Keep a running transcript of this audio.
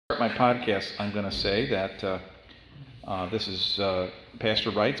My podcast, I'm going to say that this is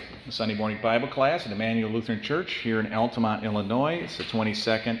Pastor Wright's Sunday morning Bible class at Emmanuel Lutheran Church here in Altamont, Illinois. It's the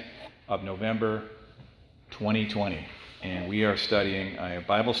 22nd of November, 2020, and we are studying a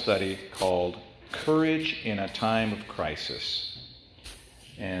Bible study called Courage in a Time of Crisis.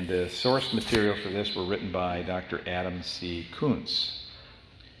 And the source material for this were written by Dr. Adam C. Kuntz.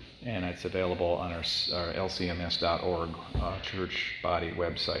 And it's available on our lcms.org church body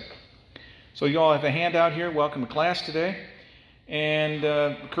website. So you all have a handout here. Welcome to class today. And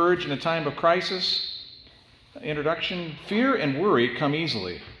courage in a time of crisis. Introduction. Fear and worry come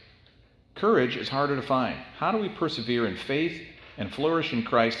easily. Courage is harder to find. How do we persevere in faith and flourish in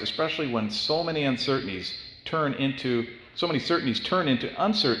Christ, especially when so many certainties turn into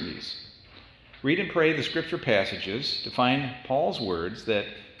uncertainties? Read and pray the scripture passages to find Paul's words that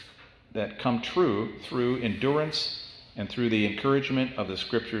come true through endurance and through the encouragement of the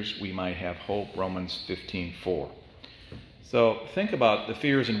scriptures we might have hope, Romans 15:4. So think about the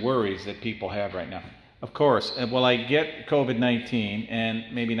fears and worries that people have right now. Of course, will I get COVID-19?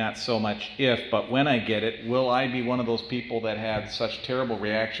 And maybe not so much if, but when I get it, will I be one of those people that have such terrible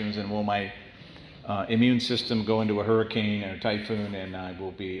reactions, and will my immune system go into a hurricane or a typhoon and I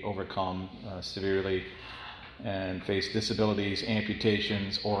will be overcome severely and face disabilities,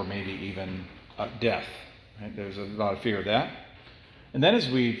 amputations, or maybe even death? Right? There's a lot of fear of that. And then as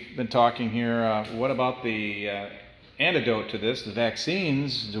we've been talking here, what about the antidote to this, the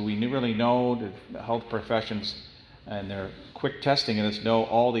vaccines? Do we really know, do the health professions and their quick testing of this know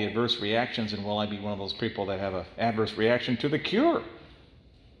all the adverse reactions, and will I be one of those people that have an adverse reaction to the cure?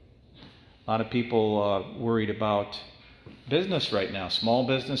 A lot of people worried about business right now. Small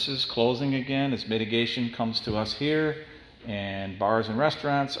businesses closing again as mitigation comes to us here, and bars and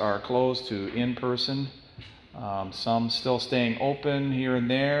restaurants are closed to in-person. Some still staying open here and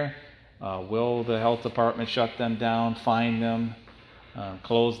there. Will the health department shut them down, fine them,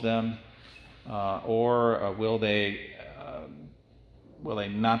 close them, or will they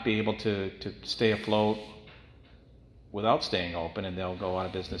not be able to stay afloat without staying open, and they'll go out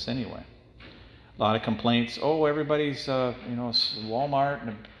of business anyway? A lot of complaints. Oh, everybody's,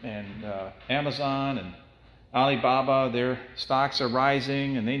 Walmart and Amazon and Alibaba, their stocks are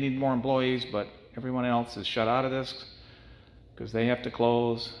rising and they need more employees, but everyone else is shut out of this because they have to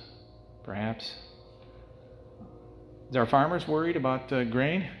close, perhaps. Is our farmers worried about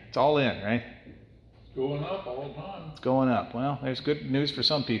grain? It's all in, right? It's going up all the time. It's going up. Well, there's good news for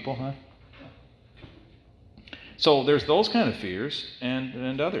some people, huh? So there's those kind of fears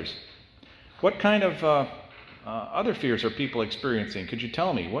and others. What kind of other fears are people experiencing? Could you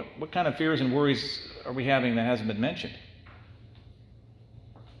tell me? What kind of fears and worries are we having that hasn't been mentioned?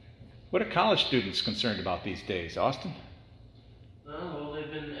 What are college students concerned about these days, Austin? Well, they've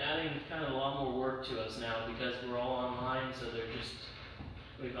been adding kind of a lot more work to us now because we're all online, so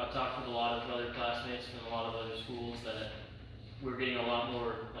we've talked with a lot of other classmates from a lot of other schools that we're getting a lot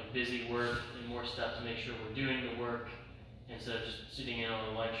more busy work and more stuff to make sure we're doing the work, instead of just sitting in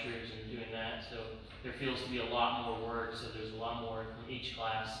on the lectures and doing that. So there feels to be a lot more work, so there's a lot more from each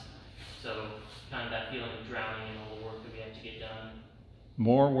class. So kind of that feeling of drowning in all the work that we have to get done.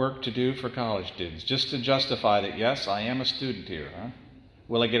 More work to do for college students, just to justify that, yes, I am a student here, huh?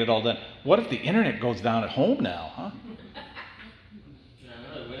 Will I get it all done? What if the internet goes down at home now, huh? I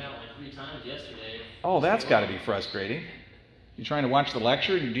know, it went out 3 times yesterday. Oh, that's got to be frustrating. You're trying to watch the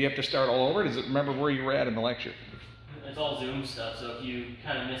lecture, do you have to start all over? Does it remember where you were at in the lecture? It's all Zoom stuff, so if you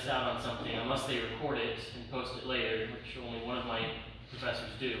kind of miss out on something, unless they record it and post it later, which only one of my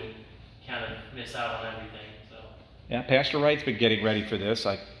professors do, kind of miss out on everything. So Yeah, Pastor Wright's been getting ready for this.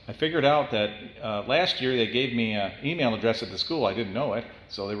 I figured out that last year they gave me an email address at the school. I didn't know it,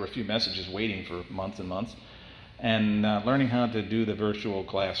 so there were a few messages waiting for months and months. And learning how to do the virtual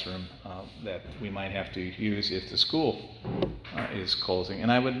classroom that we might have to use if the school is closing.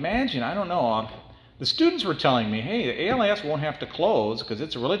 And I would imagine, I don't know, the students were telling me, hey, the ALS won't have to close because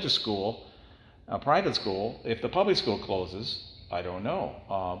it's a religious school, a private school. If the public school closes, I don't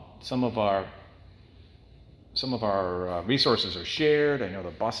know. Some of our resources are shared. I know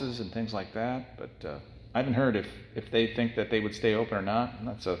the buses and things like that, but I haven't heard if they think that they would stay open or not. And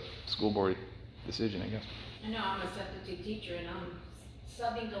that's a school board decision, I guess. I know I'm a substitute teacher, and I'm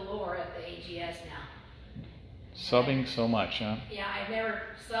subbing galore at the AGS now. Subbing so much, huh? Yeah, I've never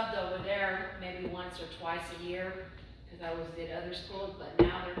subbed over there, maybe once or twice a year, because I did other schools, but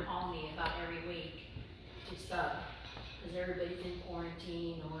now they're calling me about every week to sub, because everybody's in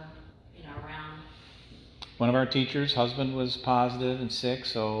quarantine or, around. One of our teachers' husband was positive and sick,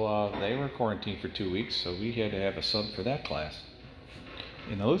 so they were quarantined for 2 weeks, so we had to have a sub for that class.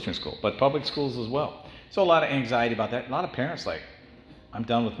 in the Lutheran school, but public schools as well. So a lot of anxiety about that. A lot of parents like, I'm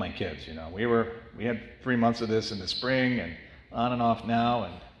done with my kids. We had 3 months of this in the spring and on and off now,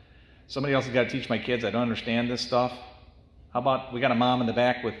 and somebody else has got to teach my kids. I don't understand this stuff. How about we got a mom in the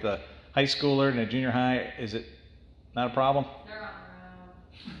back with a high schooler and a junior high? Is it not a problem?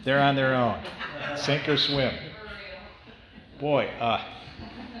 They're on their own. Sink or swim. Boy,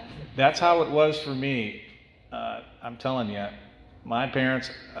 that's how it was for me. I'm telling you, my parents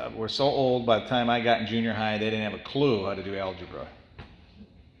were so old by the time I got in junior high, they didn't have a clue how to do algebra.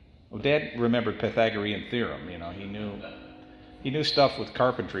 Well, Dad remembered Pythagorean theorem. He knew stuff with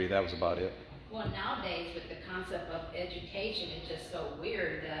carpentry. That was about it. Well, nowadays with the concept of education, it's just so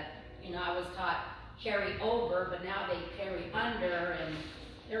weird that, I was taught carry over, but now they carry under, and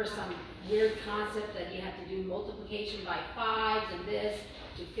there are some weird concept that you have to do multiplication by 5s and this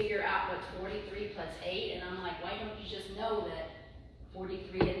to figure out what's 43 plus 8, and I'm like, why don't you just know that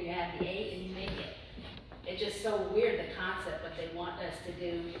 43 and you have the 8 and you make it? It's just so weird, the concept, what they want us to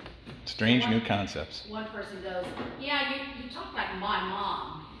do. Strange new concepts. One person goes, yeah, you talk like my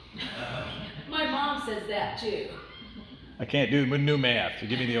mom. My mom says that too. I can't do new math, so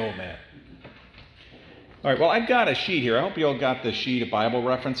give me the old math. All right, well, I've got a sheet here. I hope you all got the sheet of Bible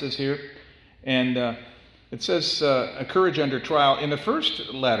references here. And it says, courage under trial. In the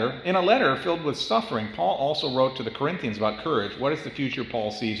first letter, in a letter filled with suffering, Paul also wrote to the Corinthians about courage. What is the future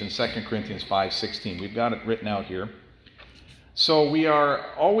Paul sees in 2 Corinthians 5:16? We've got it written out here. So we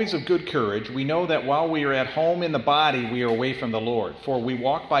are always of good courage. We know that while we are at home in the body, we are away from the Lord. For we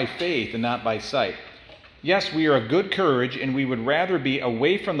walk by faith and not by sight. Yes, we are of good courage, and we would rather be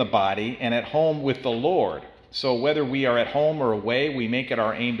away from the body and at home with the Lord. So whether we are at home or away, we make it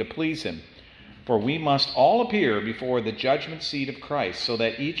our aim to please him. For we must all appear before the judgment seat of Christ, so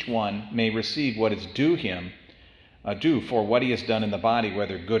that each one may receive what is due him, due for what he has done in the body,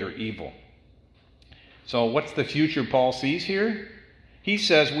 whether good or evil. So what's the future Paul sees here? He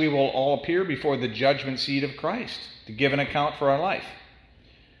says we will all appear before the judgment seat of Christ to give an account for our life.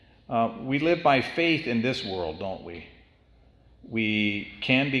 We live by faith in this world, don't we? We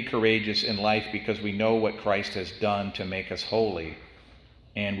can be courageous in life because we know what Christ has done to make us holy,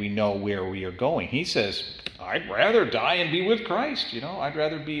 and we know where we are going. He says, I'd rather die and be with Christ. I'd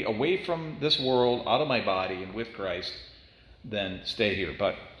rather be away from this world, out of my body, and with Christ than stay here.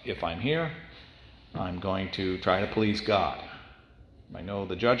 But if I'm here, I'm going to try to please God. I know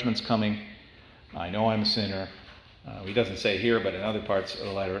the judgment's coming. I know I'm a sinner. He doesn't say here, but in other parts of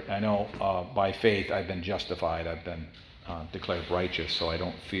the letter, I know by faith I've been justified. I've been declared righteous, so I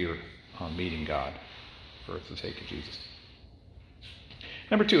don't fear meeting God for the sake of Jesus.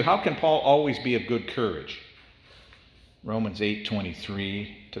 Number 2, how can Paul always be of good courage? Romans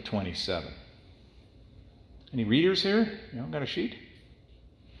 8:23 to 27. Any readers here? Got a sheet?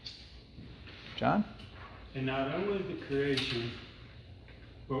 John? And not only the creation,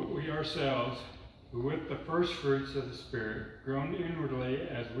 but we ourselves, who with the first fruits of the Spirit, groan inwardly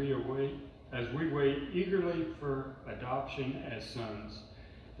as we wait eagerly for adoption as sons,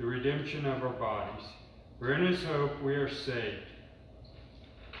 the redemption of our bodies. For in his hope we are saved.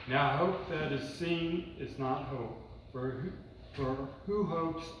 Now hope that is seen is not hope, for who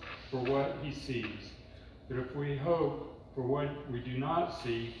hopes for what he sees? But if we hope for what we do not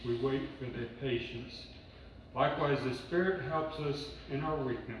see, we wait for the patience. Likewise, the Spirit helps us in our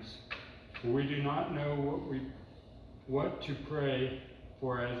weakness, for we do not know what to pray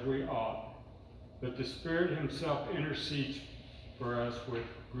for as we ought. But the Spirit himself intercedes for us with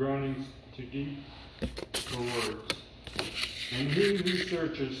groanings too deep for words. And he who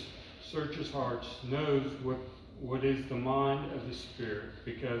searches hearts knows what is the mind of the Spirit,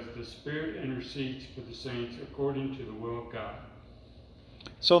 because the Spirit intercedes for the saints according to the will of God.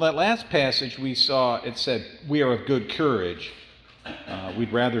 So that last passage we saw, it said, we are of good courage.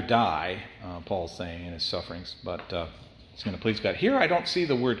 We'd rather die, Paul's saying in his sufferings, but it's going to please God. Here I don't see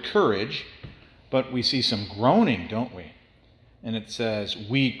the word courage, but we see some groaning, don't we? And it says,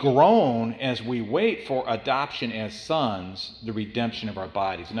 we groan as we wait for adoption as sons, the redemption of our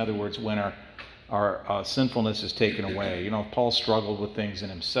bodies. In other words, when our sinfulness is taken away. Paul struggled with things in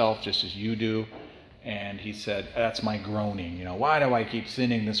himself just as you do. And he said, that's my groaning. Why do I keep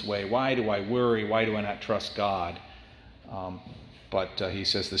sinning this way? Why do I worry? Why do I not trust God? But he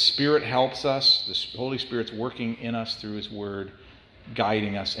says the Spirit helps us. The Holy Spirit's working in us through his word,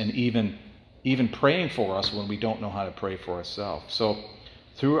 guiding us, and even praying for us when we don't know how to pray for ourselves. So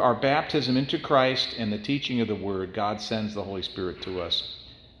through our baptism into Christ and the teaching of the word, God sends the Holy Spirit to us.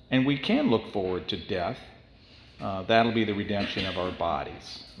 And we can look forward to death. That'll be the redemption of our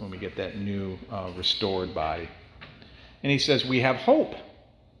bodies when we get that new restored body. And he says we have hope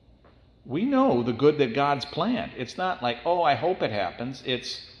we know the good that God's planned. It's not like, oh, I hope it happens.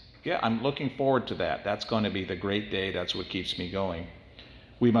 It's, yeah, I'm looking forward to that. That's going to be the great day. That's what keeps me going.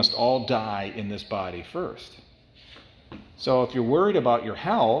 We must all die in this body first. So if you're worried about your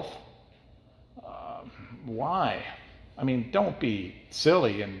health, why? I mean, don't be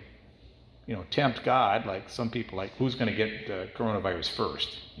silly and, tempt God like some people, like who's going to get coronavirus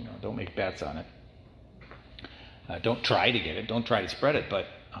first? Don't make bets on it. Don't try to get it. Don't try to spread it. But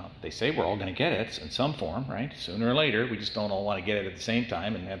they say we're all going to get it in some form, right? Sooner or later. We just don't all want to get it at the same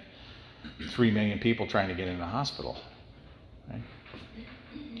time and have 3 million people trying to get in the hospital. Right?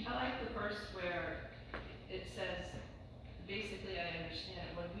 I like the verse where it says, basically I understand,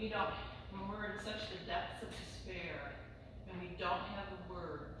 when we're in such the depths of despair and we don't have the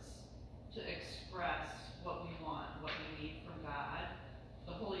words to express what we want, what we need from God,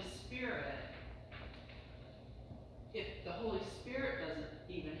 the Holy Spirit, if the Holy Spirit doesn't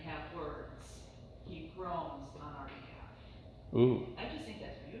even have words, he groans on our behalf. Ooh. I just think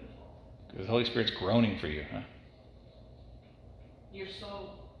that's beautiful. The Holy Spirit's groaning for you, huh? You're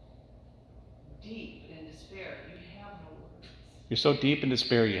so deep in despair, you have no words. You're so deep in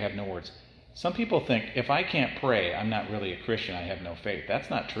despair, you have no words. Some people think, if I can't pray, I'm not really a Christian, I have no faith. That's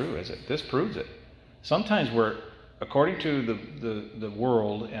not true, is it? This proves it. Sometimes according to the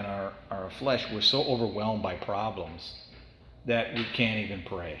world and our flesh, we're so overwhelmed by problems that we can't even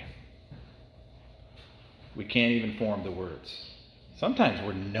pray. We can't even form the words. Sometimes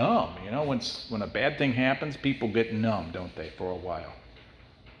we're numb. When a bad thing happens, people get numb, don't they, for a while.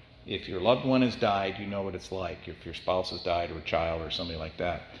 If your loved one has died, you know what it's like. If your spouse has died or a child or somebody like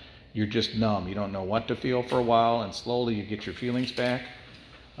that, you're just numb. You don't know what to feel for a while, and slowly you get your feelings back.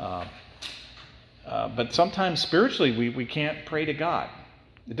 But sometimes spiritually we can't pray to God.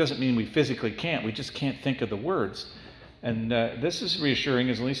 It doesn't mean we physically can't. We just can't think of the words. And this is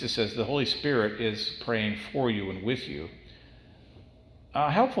reassuring, as Lisa says, the Holy Spirit is praying for you and with you. A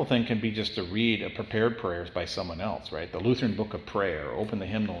helpful thing can be just to read prepared prayers by someone else, right? The Lutheran Book of Prayer. Open the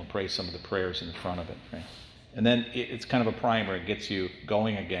hymnal and pray some of the prayers in the front of it, right? And then it's kind of a primer. It gets you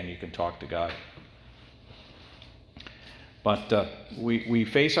going again. You can talk to God. But we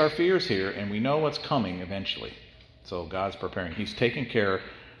face our fears here, and we know what's coming eventually. So God's preparing. He's taking care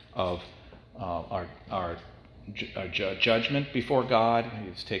of our judgment before God.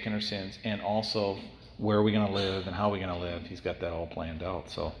 He's taken our sins, and also where are we going to live and how are we going to live. He's got that all planned out.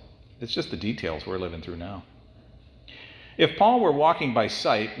 So it's just the details we're living through now. If Paul were walking by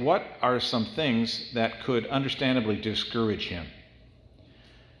sight, what are some things that could understandably discourage him?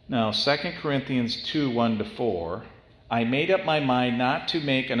 Now, 2 Corinthians 2, 1-4, I made up my mind not to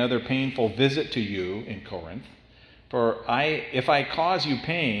make another painful visit to you in Corinth. For if I cause you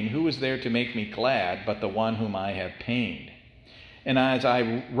pain, who is there to make me glad but the one whom I have pained? And as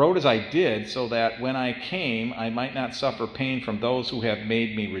I wrote as I did, so that when I came I might not suffer pain from those who have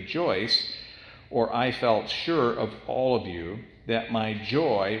made me rejoice, or I felt sure of all of you, that my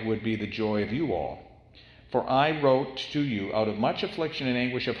joy would be the joy of you all. For I wrote to you out of much affliction and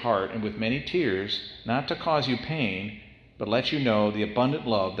anguish of heart, and with many tears, not to cause you pain, but let you know the abundant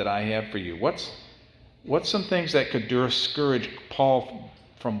love that I have for you. What's some things that could discourage Paul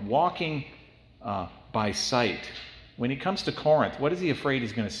from walking by sight? When he comes to Corinth, what is he afraid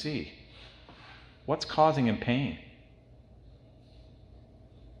he's going to see? What's causing him pain?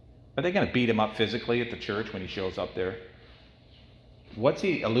 Are they going to beat him up physically at the church when he shows up there? What's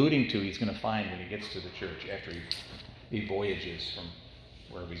he alluding to he's going to find when he gets to the church after he voyages from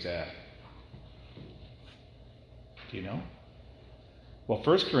wherever he's at? Do you know? Well,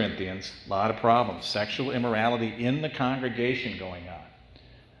 1 Corinthians, a lot of problems. Sexual immorality in the congregation going on.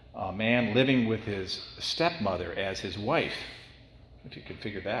 A man living with his stepmother as his wife, if you could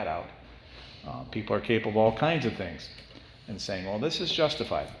figure that out. People are capable of all kinds of things. And saying, well, this is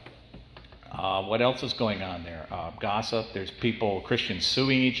justified. What else is going on there? Gossip. There's Christians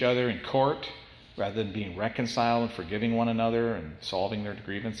suing each other in court rather than being reconciled and forgiving one another and solving their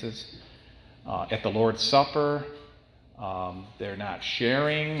grievances. At the Lord's Supper, they're not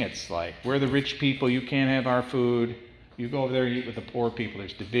sharing. It's like, we're the rich people, you can't have our food. You go over there and eat with the poor people.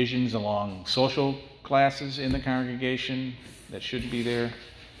 There's divisions along social classes in the congregation that shouldn't be there.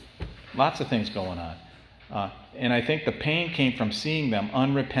 Lots of things going on. And I think the pain came from seeing them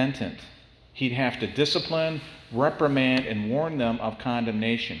unrepentant. He'd have to discipline, reprimand, and warn them of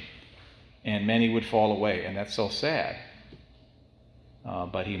condemnation. And many would fall away. And that's so sad.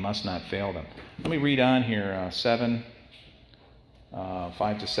 But he must not fail them. Let me read on here, 7.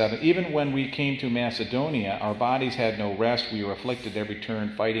 5 to 7. Even when we came to Macedonia, our bodies had no rest. We were afflicted every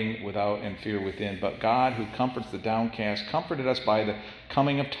turn, fighting without and fear within. But God, who comforts the downcast, comforted us by the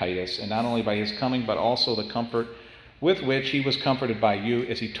coming of Titus, and not only by his coming, but also the comfort with which he was comforted by you,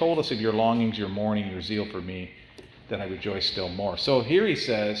 as he told us of your longings, your mourning, your zeal for me, that I rejoice still more. So here he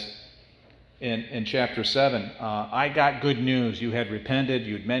says in chapter 7, I got good news. You had repented,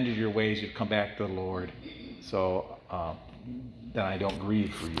 you'd mended your ways, you'd come back to the Lord. So then I don't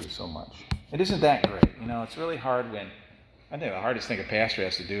grieve for you so much. It isn't that great. It's really hard when, I think the hardest thing a pastor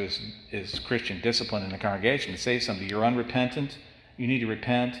has to do is Christian discipline in the congregation, to say something. You're unrepentant, you need to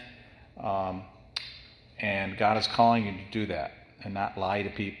repent, and God is calling you to do that, and not lie to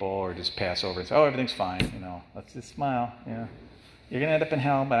people or just pass over and say, oh, everything's fine, let's just smile, You're going to end up in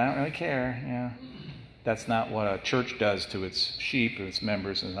hell, but I don't really care, That's not what a church does to its sheep or its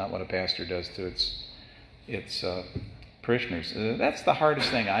members, and it's not what a pastor does to its parishioners. That's the hardest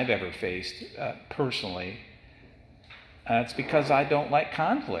thing I've ever faced personally. It's because I don't like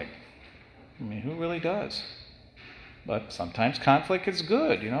conflict. I mean, who really does? But sometimes conflict is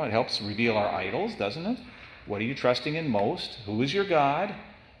good. It helps reveal our idols, doesn't it? What are you trusting in most? Who is your God?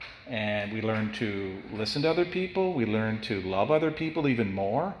 And we learn to listen to other people. We learn to love other people even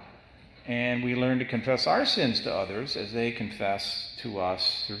more. And we learn to confess our sins to others as they confess to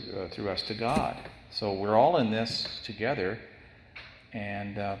us, through us to God. So we're all in this together,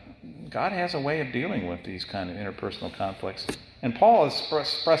 and God has a way of dealing with these kind of interpersonal conflicts. And Paul is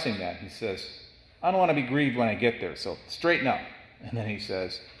expressing that. He says, I don't want to be grieved when I get there, so straighten up. And then he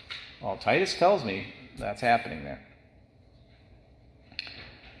says, well, Titus tells me that's happening there.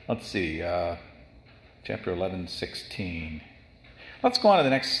 Let's see, chapter 11, 16. Let's go on to the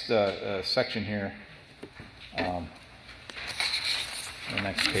next section here, the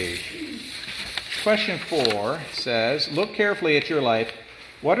next page. Question 4 says, look carefully at your life.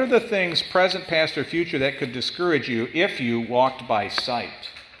 What are the things, present, past, or future, that could discourage you if you walked by sight?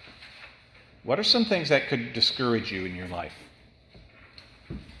 What are some things that could discourage you in your life?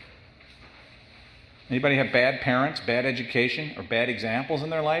 Anybody have bad parents, bad education, or bad examples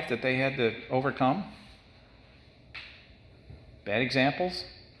in their life that they had to overcome? Bad examples?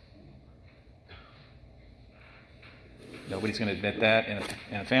 Nobody's going to admit that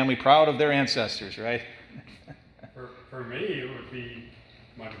in a family proud of their ancestors, right? For me, it would be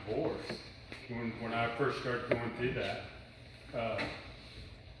my divorce. When I first started going through that,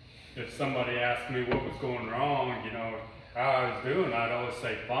 if somebody asked me what was going wrong, how I was doing, I'd always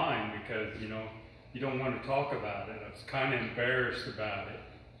say fine, because, you don't want to talk about it. I was kind of embarrassed about it.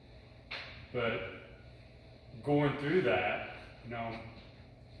 But going through that,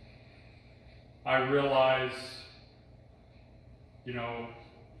 I realized,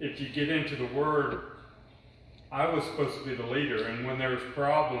 if you get into the Word, I was supposed to be the leader, and when there was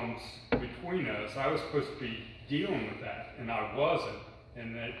problems between us, I was supposed to be dealing with that, and I wasn't.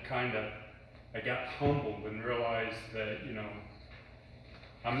 And that I got humbled and realized that,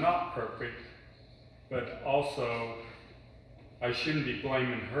 I'm not perfect, but also I shouldn't be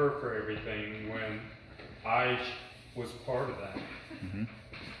blaming her for everything when I was part of that. Mm-hmm.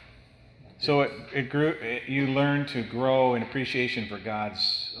 So it grew. You learned to grow in appreciation for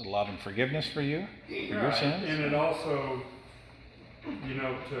God's love and forgiveness for you, for your sins. And it also,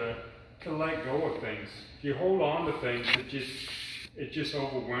 to let go of things. If you hold on to things, it just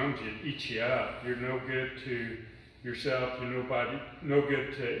overwhelms you, it eats you up. You're no good to yourself. You're no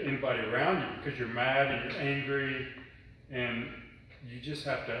good to anybody around you, because you're mad and you're angry, and you just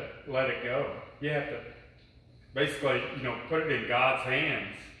have to let it go. You have to basically, put it in God's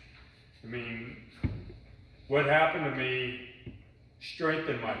hands. I mean, what happened to me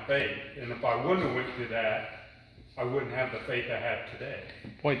strengthened my faith. And if I wouldn't have went through that, I wouldn't have the faith I have today.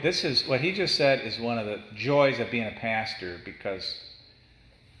 Boy, this is, what he just said is one of the joys of being a pastor, because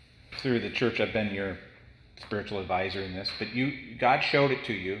through the church I've been your spiritual advisor in this, but God showed it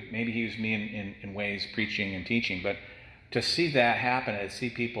to you. Maybe he used me in ways, preaching and teaching, but to see that happen and see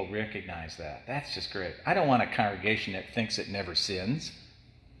people recognize that, that's just great. I don't want a congregation that thinks it never sins.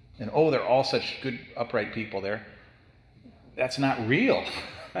 And, they're all such good, upright people there. That's not real.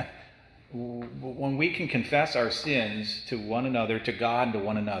 When we can confess our sins to one another, to God and to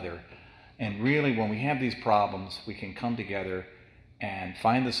one another, and really when we have these problems, we can come together and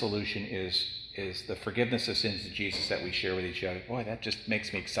find the solution is the forgiveness of sins of Jesus that we share with each other. Boy, that just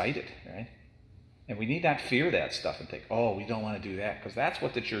makes me excited, right? And we need not fear that stuff and think, we don't want to do that, because that's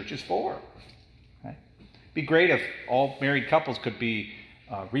what the church is for. Right? It'd be great if all married couples could be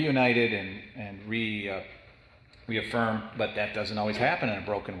reunited and reaffirmed, but that doesn't always happen in a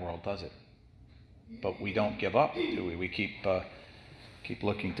broken world, does it? But we don't give up, do we? We keep Keep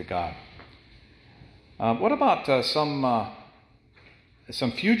looking to God. What about some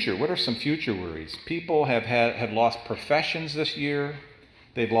future? What are some future worries? People have lost professions this year.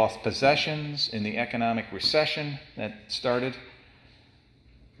 They've lost possessions in the economic recession that started.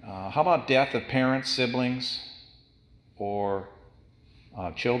 How about death of parents, siblings, or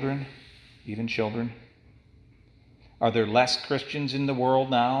children, even children? Are there less Christians in the world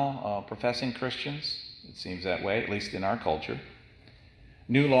now, professing Christians? It seems that way, at least in our culture.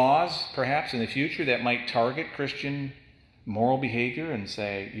 New laws, perhaps, in the future that might target Christian moral behavior and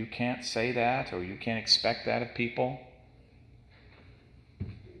say, you can't say that or you can't expect that of people.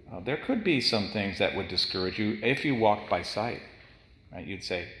 There could be some things that would discourage you if you walked by sight. Right? You'd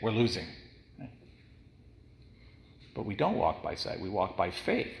say, we're losing. Right? But we don't walk by sight. We walk by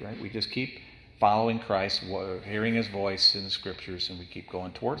faith. Right? We just keep following Christ, hearing his voice in the Scriptures, and we keep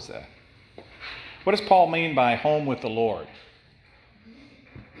going towards that. What does Paul mean by home with the Lord?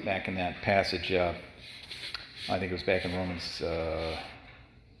 Back in that passage, I think it was back in Romans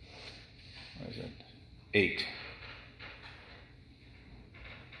 8.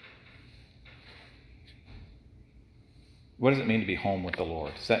 What does it mean to be home with the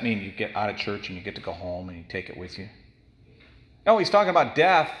Lord? Does that mean you get out of church and you get to go home and you take it with you? Oh, he's talking about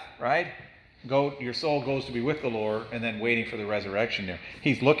death, right? Your soul goes to be with the Lord and then waiting for the resurrection there.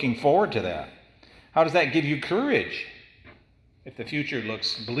 He's looking forward to that. How does that give you courage if the future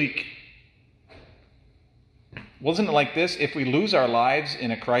looks bleak? Wasn't it like this? If we lose our lives in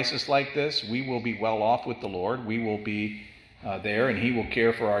a crisis like this, we will be well off with the Lord. We will be there and he will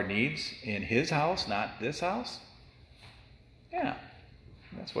care for our needs in his house, not this house. Yeah,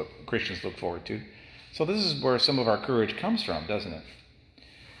 that's what Christians look forward to. So this is where some of our courage comes from, doesn't it?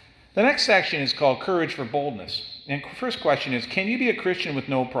 The next section is called Courage for Boldness. And first question is, can you be a Christian with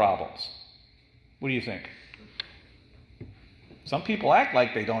no problems? What do you think? Some people act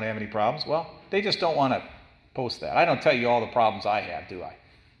like they don't have any problems. Well, they just don't want to post that. I don't tell you all the problems I have, do I?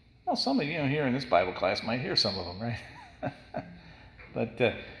 Well, some of you here in this Bible class might hear some of them, right?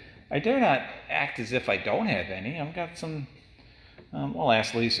 But I dare not act as if I don't have any. I've got some... well,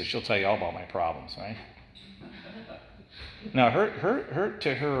 ask Lisa. She'll tell you all about my problems, right? Now,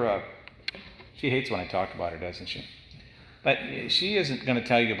 she hates when I talk about her, doesn't she? But she isn't going to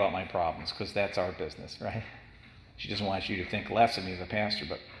tell you about my problems because that's our business, right? She doesn't want you to think less of me as a pastor,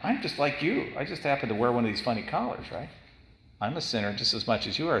 but I'm just like you. I just happen to wear one of these funny collars, right? I'm a sinner just as much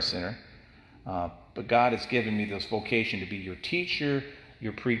as you are a sinner. But God has given me this vocation to be your teacher,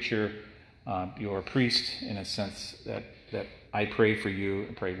 your preacher, your priest, in a sense that I pray for you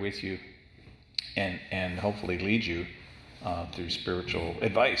and pray with you and hopefully lead you through spiritual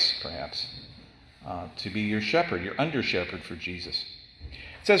advice, perhaps, to be your shepherd, your under-shepherd for Jesus.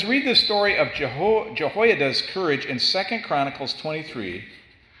 It says, read the story of Jehoiada's courage in 2 Chronicles 23.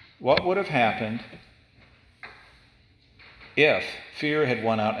 What would have happened if fear had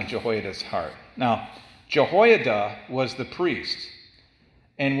won out in Jehoiada's heart? Now, Jehoiada was the priest.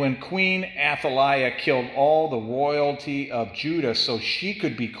 And when Queen Athaliah killed all the royalty of Judah so she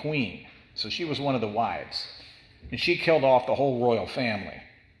could be queen, so she was one of the wives, and she killed off the whole royal family.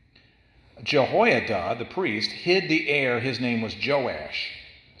 Jehoiada, the priest, hid the heir. His name was Joash.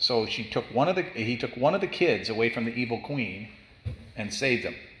 So he took one of the kids away from the evil queen and saved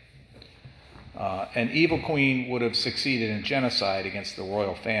them. An evil queen would have succeeded in genocide against the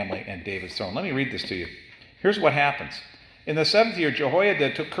royal family and David's throne. Let me read this to you. Here's what happens. In the 7th year,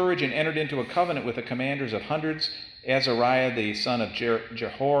 Jehoiada took courage and entered into a covenant with the commanders of hundreds, Azariah the son of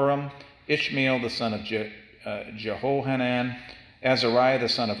Jehoram, Ishmael the son of Jehohanan, Azariah the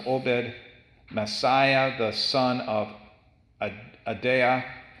son of Obed, Messiah the son of Adaiah,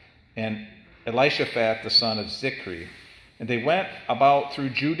 and Elishaphat the son of Zichri. And they went about through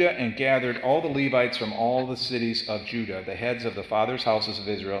Judah and gathered all the Levites from all the cities of Judah, the heads of the fathers' houses of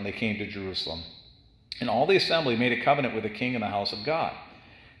Israel, and they came to Jerusalem. And all the assembly made a covenant with the king in the house of God.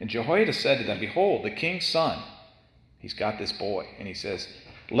 And Jehoiada said to them, behold, the king's son, he's got this boy. And he says,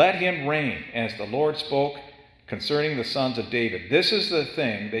 let him reign, as the Lord spoke concerning the sons of David. This is the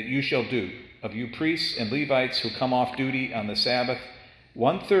thing that you shall do. Of you priests and Levites who come off duty on the Sabbath,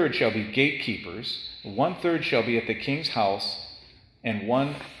 1/3 shall be gatekeepers, 1/3 shall be at the king's house, and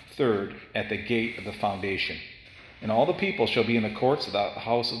 1/3 at the gate of the foundation. And all the people shall be in the courts of the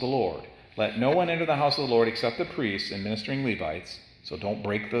house of the Lord. Let no one enter the house of the Lord except the priests and ministering Levites, so don't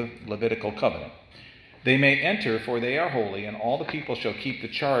break the Levitical covenant. They may enter, for they are holy, and all the people shall keep the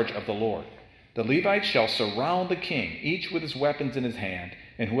charge of the Lord. The Levites shall surround the king, each with his weapons in his hand,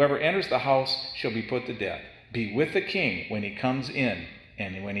 and whoever enters the house shall be put to death. Be with the king when he comes in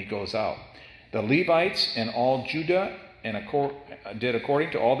and when he goes out. The Levites and all Judah and did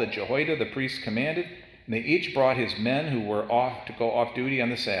according to all that Jehoiada the priest commanded, and they each brought his men who were off to go off duty on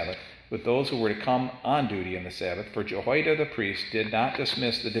the Sabbath, with those who were to come on duty on the Sabbath, for Jehoiada the priest did not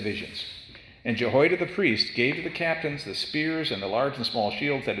dismiss the divisions. And Jehoiada the priest gave to the captains the spears and the large and small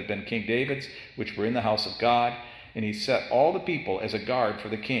shields that had been King David's, which were in the house of God, and he set all the people as a guard for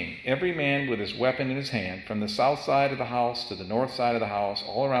the king, every man with his weapon in his hand, from the south side of the house to the north side of the house,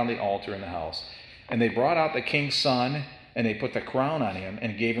 all around the altar in the house. And they brought out the king's son, and they put the crown on him,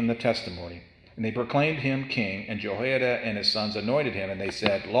 and gave him the testimony. And they proclaimed him king, and Jehoiada and his sons anointed him, and they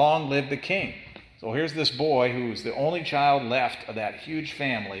said, "Long live the king." So here's this boy who was the only child left of that huge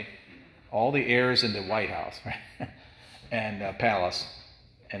family, all the heirs in the White House, right? And palace.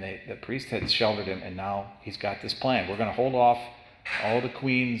 And the priest had sheltered him, and now he's got this plan. We're going to hold off all the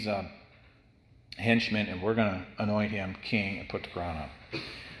queen's henchmen, and we're going to anoint him king and put the crown on.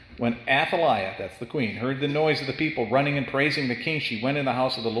 When Athaliah, that's the queen, heard the noise of the people running and praising the king, she went in the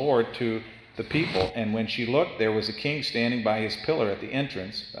house of the Lord to the people. And when she looked, there was a king standing by his pillar at the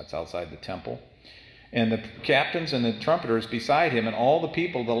entrance. That's outside the temple. And the captains and the trumpeters beside him, and all the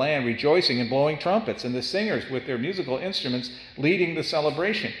people of the land rejoicing and blowing trumpets, and the singers with their musical instruments leading the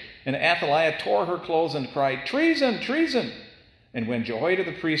celebration. And Athaliah tore her clothes and cried, "Treason, treason!" And when Jehoiada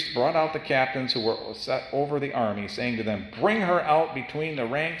the priest brought out the captains who were set over the army, saying to them, "Bring her out between the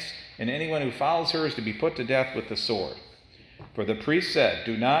ranks, and anyone who follows her is to be put to death with the sword." For the priest said,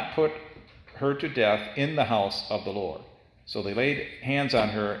 "Do not put her to death in the house of the Lord." So they laid hands on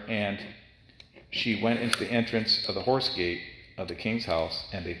her, and she went into the entrance of the horse gate of the king's house,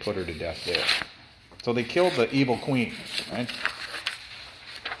 and they put her to death there. So they killed the evil queen, right?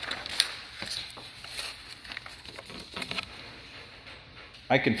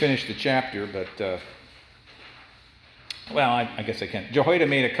 I can finish the chapter, but, I guess I can. Jehoiada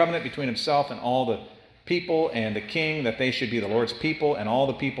made a covenant between himself and all the people and the king that they should be the Lord's people, and all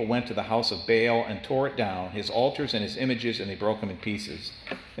the people went to the house of Baal and tore it down, his altars and his images, and they broke them in pieces.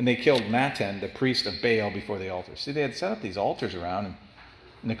 And they killed Mattan, the priest of Baal, before the altar. See, they had set up these altars around,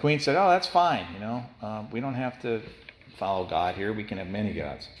 and the queen said, "Oh, that's fine, we don't have to follow God here, we can have many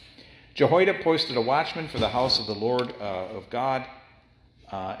gods." Jehoiada posted a watchman for the house of the Lord of God,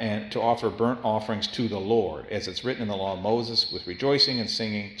 and to offer burnt offerings to the Lord, as it's written in the law of Moses, with rejoicing and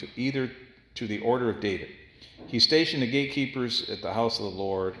singing, to the order of David. He stationed the gatekeepers at the house of the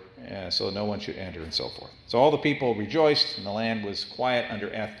Lord, so no one should enter, and so forth. So all the people rejoiced, and the land was quiet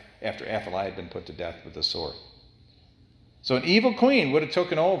after Athaliah had been put to death with the sword. So an evil queen would have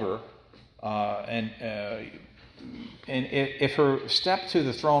taken over, and if her step to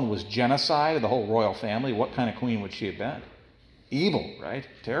the throne was genocide of the whole royal family, what kind of queen would she have been? Evil, right?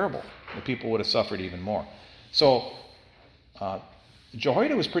 Terrible. The people would have suffered even more. So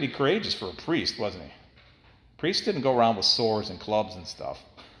Jehoiada was pretty courageous for a priest, wasn't he? Priests didn't go around with swords and clubs and stuff.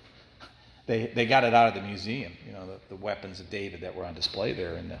 They got it out of the museum, the weapons of David that were on display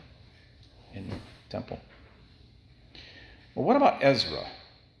there in the temple. Well, what about Ezra?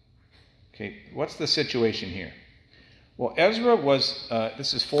 Okay, what's the situation here? Well, Ezra was,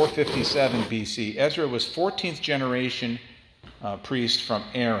 this is 457 BC. Ezra was 14th generation priest from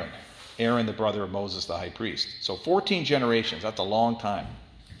Aaron. Aaron, the brother of Moses, the high priest. So 14 generations, that's a long time.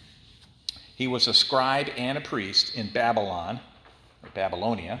 He was a scribe and a priest in Babylon, or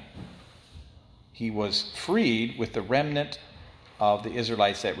Babylonia. He was freed with the remnant of the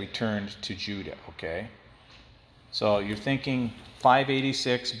Israelites that returned to Judah, okay? So you're thinking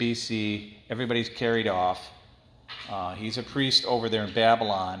 586 BC, everybody's carried off. He's a priest over there in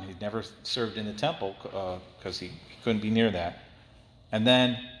Babylon. He'd never served in the temple because he couldn't be near that. And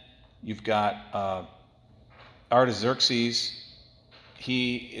then you've got Artaxerxes.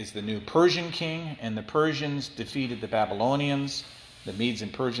 He is the new Persian king, and the Persians defeated the Babylonians, the Medes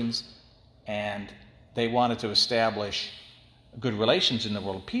and Persians, and they wanted to establish good relations in the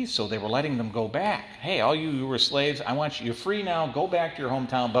world of peace, so they were letting them go back. Hey, all you who were slaves, I want you, you're free now, go back to your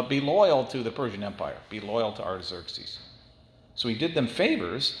hometown, but be loyal to the Persian Empire. Be loyal to Artaxerxes. So he did them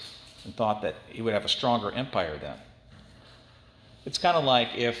favors and thought that he would have a stronger empire then. It's kind of like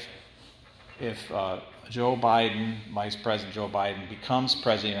if Joe Biden, Vice President Joe Biden, becomes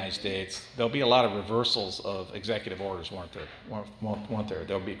President of the United States, there'll be a lot of reversals of executive orders, won't there?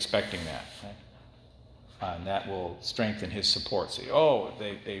 They'll be expecting that, right? And that will strengthen his support. Say,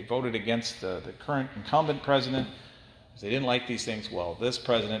 they voted against the current incumbent president. They didn't like these things. Well, this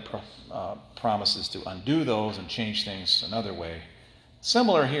president promises to undo those and change things another way.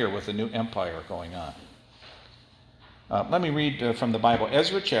 Similar here with the new empire going on. Let me read from the Bible.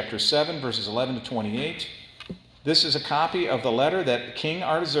 Ezra chapter 7, verses 11 to 28. This is a copy of the letter that King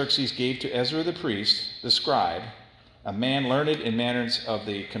Artaxerxes gave to Ezra the priest, the scribe, a man learned in manners of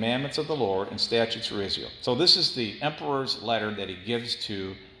the commandments of the Lord and statutes for Israel. So this is the emperor's letter that he gives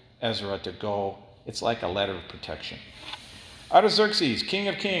to Ezra to go. It's like a letter of protection. Artaxerxes, king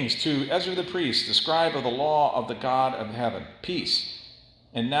of kings, to Ezra the priest, the scribe of the law of the God of heaven, peace.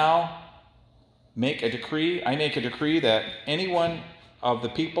 And now I make a decree that anyone of the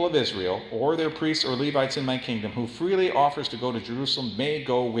people of Israel, or their priests or Levites in my kingdom, who freely offers to go to Jerusalem, may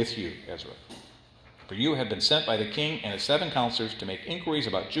go with you, Ezra. For you have been sent by the king and his 7 counselors to make inquiries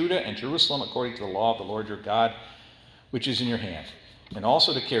about Judah and Jerusalem according to the law of the Lord your God, which is in your hand, and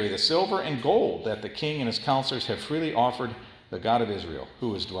also to carry the silver and gold that the king and his counselors have freely offered the God of Israel,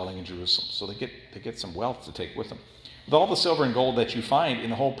 who is dwelling in Jerusalem. So they get some wealth to take with them. With all the silver and gold that you find in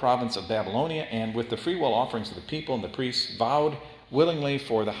the whole province of Babylonia, and with the freewill offerings of the people and the priests, vowed willingly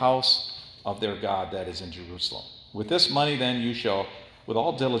for the house of their God that is in Jerusalem. With this money then you shall with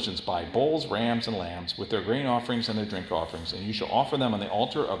all diligence buy bulls, rams, and lambs, with their grain offerings and their drink offerings, and you shall offer them on the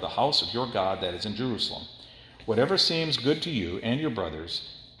altar of the house of your God that is in Jerusalem. Whatever seems good to you and your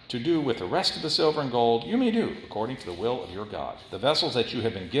brothers to do with the rest of the silver and gold, you may do, according to the will of your God. The vessels that you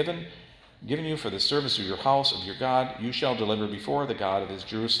have been given you for the service of your house of your God, you shall deliver before the God of his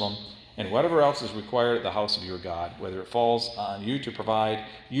Jerusalem, and whatever else is required at the house of your God, whether it falls on you to provide,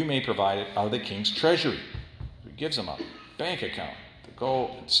 you may provide it out of the king's treasury. He gives them a bank account to go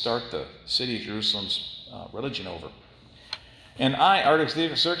and start the city of Jerusalem's religion over. And I,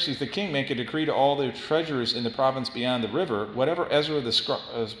 Artaxerxes the king, make a decree to all the treasurers in the province beyond the river, whatever Ezra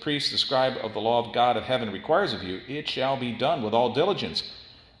the priest, the scribe of the law of God of heaven requires of you, it shall be done with all diligence,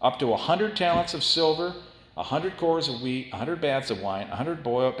 up to 100 talents of silver, 100 cores of wheat, 100 baths of wine, 100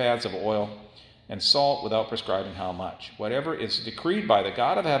 baths of oil, and salt without prescribing how much. Whatever is decreed by the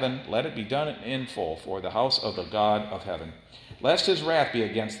God of heaven, let it be done in full for the house of the God of heaven, lest his wrath be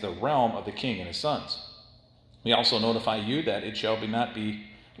against the realm of the king and his sons. We also notify you that it shall not be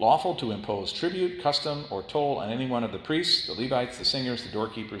lawful to impose tribute, custom, or toll on any one of the priests, the Levites, the singers, the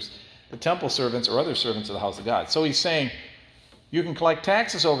doorkeepers, the temple servants, or other servants of the house of God. So he's saying, you can collect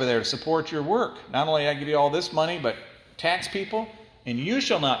taxes over there to support your work. Not only I give you all this money, but tax people, and you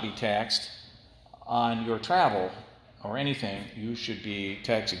shall not be taxed on your travel or anything. You should be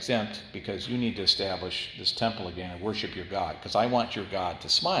tax exempt because you need to establish this temple again and worship your God, because I want your God to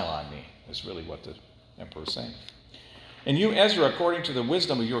smile on me, is really what the emperor is saying. And you, Ezra, according to the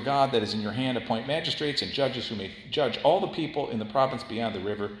wisdom of your God that is in your hand, appoint magistrates and judges who may judge all the people in the province beyond the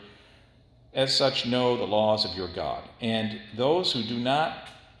river, as such know the laws of your God. And those who do not,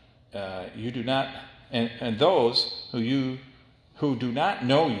 and those who do not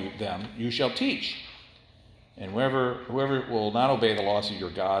know them, you shall teach. And whoever will not obey the laws of your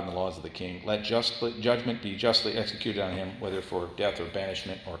God and the laws of the king, let judgment be justly executed on him, whether for death or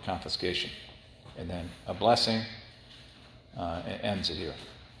banishment or confiscation. And then a blessing ends it here.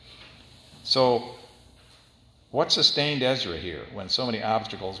 So, what sustained Ezra here when so many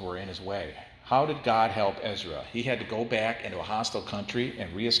obstacles were in his way? How did God help Ezra? He had to go back into a hostile country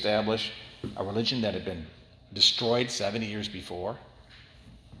and reestablish a religion that had been destroyed 70 years before.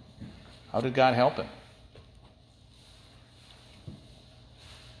 How did God help him?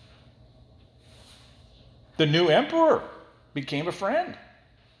 The new emperor became a friend.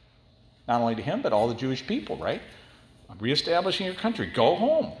 Not only to him, but all the Jewish people, right? I'm reestablishing your country. Go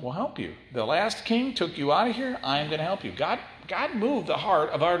home. We'll help you. The last king took you out of here. I'm going to help you. God moved the heart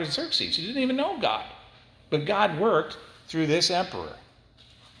of Artaxerxes. He didn't even know God. But God worked through this emperor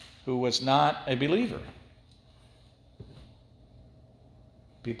who was not a believer.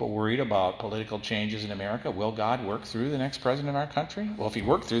 People worried about political changes in America. Will God work through the next president of our country? Well, if he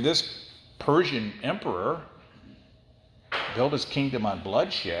worked through this Persian emperor, built his kingdom on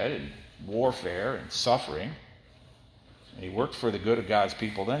bloodshed and warfare and suffering, and he worked for the good of God's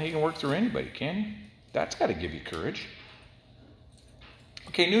people, then he can work through anybody, can he? That's got to give you courage.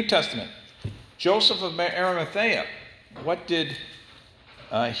 Okay, New Testament. Joseph of Arimathea. What did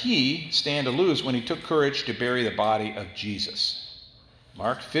he stand to lose when he took courage to bury the body of Jesus?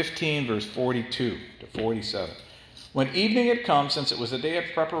 Mark 15, verse 42 to 47. When evening had come, since it was the day of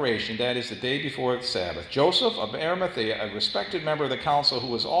preparation, that is, the day before the Sabbath, Joseph of Arimathea, a respected member of the council,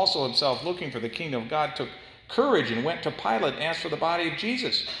 who was also himself looking for the kingdom of God, took courage and went to Pilate and asked for the body of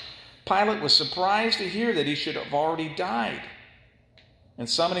Jesus. Pilate was surprised to hear that he should have already died. And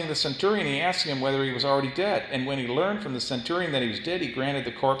summoning the centurion, he asked him whether he was already dead. And when he learned from the centurion that he was dead, he granted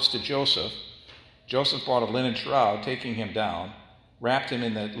the corpse to Joseph. Joseph brought a linen shroud, taking him down, wrapped him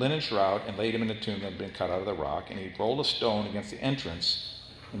in the linen shroud, and laid him in a tomb that had been cut out of the rock. And he rolled a stone against the entrance.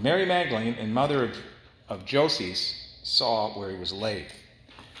 And Mary Magdalene, and mother of Joses, saw where he was laid.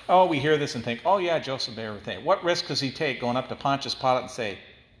 Oh, we hear this and think, oh yeah, Joseph made everything. What risk does he take going up to Pontius Pilate and say,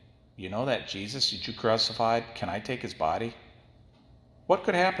 you know that Jesus that you crucified, can I take his body? What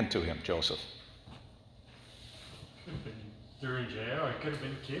could happen to him, Joseph? Could have been threw in jail. He could have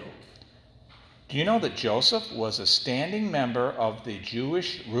been killed. Do you know that Joseph was a standing member of the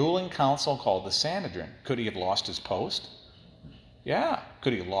Jewish ruling council called the Sanhedrin? Could he have lost his post? Yeah.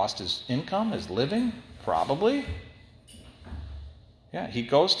 Could he have lost his income, his living? Probably. Yeah, he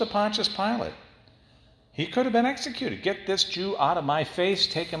goes to Pontius Pilate. He could have been executed. Get this Jew out of my face,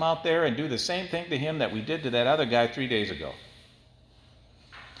 take him out there and do the same thing to him that we did to that other guy 3 days ago.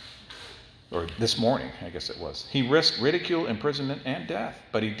 Or this morning, I guess it was. He risked ridicule, imprisonment, and death.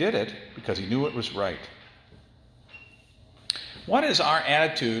 But he did it because he knew it was right. What is our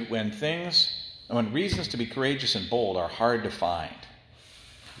attitude when reasons to be courageous and bold are hard to find?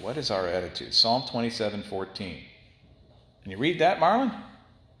 What is our attitude? Psalm 27:14. Can you read that, Marlon?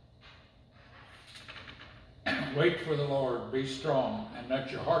 Wait for the Lord, be strong, and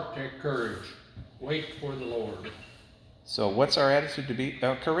let your heart take courage. Wait for the Lord. So what's our attitude to be?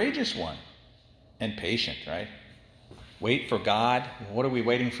 A courageous one. And patient, right? Wait for God. What are we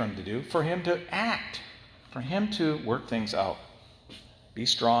waiting for him to do? For him to act. For him to work things out. Be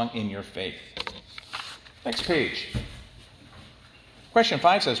strong in your faith. Next page. Question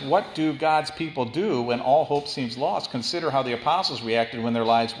 5 says, what do God's people do when all hope seems lost? Consider how the apostles reacted when their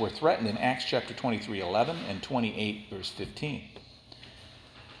lives were threatened in Acts chapter 23:11 and 28 verse 15.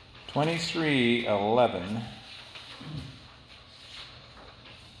 23:11.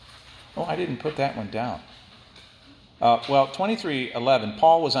 Oh, I didn't put that one down. 23:11,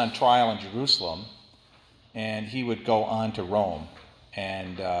 Paul was on trial in Jerusalem, and he would go on to Rome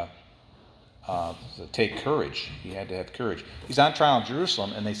and take courage. He had to have courage. He's on trial in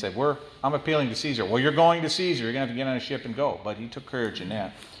Jerusalem, and they said, I'm appealing to Caesar. Well, you're going to Caesar. You're going to have to get on a ship and go. But he took courage in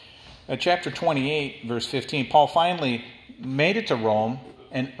that. Chapter 28, verse 15, Paul finally made it to Rome,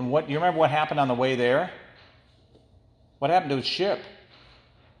 and you remember what happened on the way there? What happened to his ship?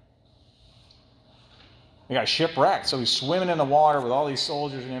 He got shipwrecked, so he's swimming in the water with all these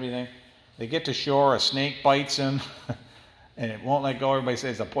soldiers and everything. They get to shore, a snake bites him, and it won't let go. Everybody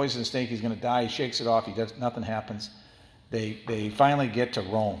says it's a poisonous snake, he's going to die. He shakes it off, nothing happens. They finally get to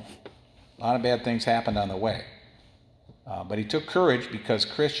Rome. A lot of bad things happened on the way. But he took courage because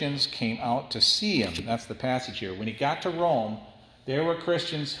Christians came out to see him. That's the passage here. When he got to Rome, there were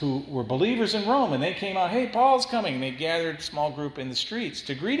Christians who were believers in Rome, and they came out, hey, Paul's coming. And they gathered a small group in the streets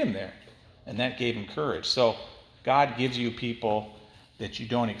to greet him there. And that gave him courage. So God gives you people that you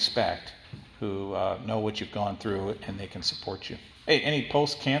don't expect who know what you've gone through, and they can support you. Hey, any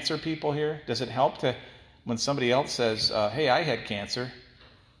post-cancer people here? Does it help to, when somebody else says, hey, I had cancer,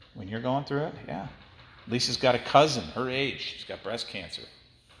 when you're going through it? Yeah. Lisa's got a cousin, her age. She's got breast cancer.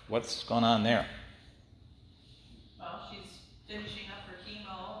 What's going on there? Well, she's finishing up her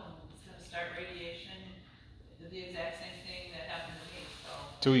chemo and is going to start radiation. The exact same thing that happened to me. So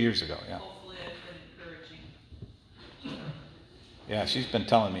 2 years ago, yeah. hopefully it's been encouraging. Yeah, she's been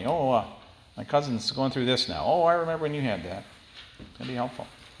telling me, my cousin's going through this now. Oh, I remember when you had that. That'd be helpful.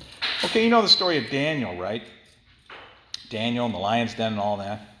 Okay, you know the story of Daniel, right? Daniel and the lion's den and all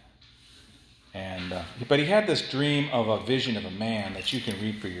that. But he had this dream of a vision of a man that you can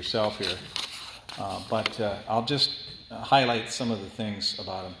read for yourself here. But I'll just highlight some of the things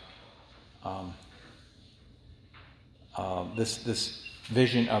about him. This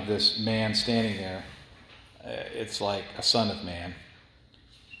vision of this man standing there, it's like a son of man.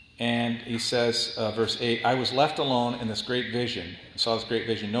 And he says, verse 8, I was left alone in this great vision. I saw this great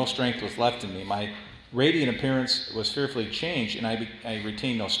vision. No strength was left in me. My radiant appearance was fearfully changed, and I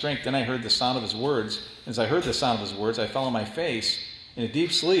retained no strength. Then I heard the sound of his words. As I heard the sound of his words, I fell on my face in a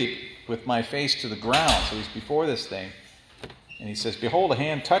deep sleep with my face to the ground. So he's before this thing. And he says, behold, a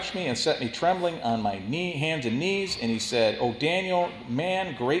hand touched me and set me trembling on my hands and knees. And he said, O Daniel,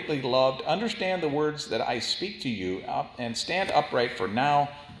 man greatly loved, understand the words that I speak to you, and stand upright, for now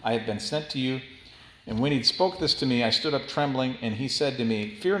I have been sent to you. And when he spoke this to me, I stood up trembling, and he said to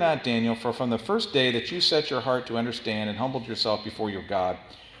me, fear not, Daniel, for from the first day that you set your heart to understand and humbled yourself before your God,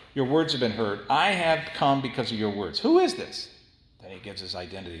 your words have been heard. I have come because of your words. Who is this? Then he gives his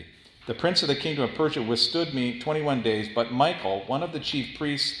identity. The prince of the kingdom of Persia withstood me 21 days, but Michael, one of the chief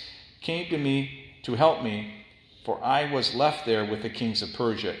priests, came to me to help me, for I was left there with the kings of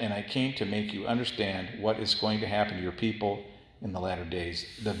Persia, and I came to make you understand what is going to happen to your people in the latter days.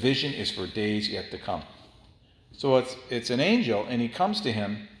 The vision is for days yet to come. So it's an angel, and he comes to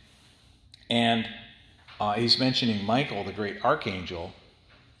him, and he's mentioning Michael, the great archangel,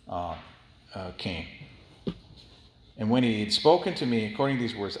 came. And when he had spoken to me according to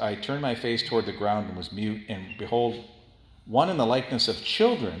these words, I turned my face toward the ground and was mute, and behold, one in the likeness of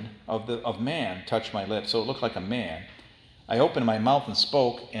children of man touched my lips, so it looked like a man. I opened my mouth and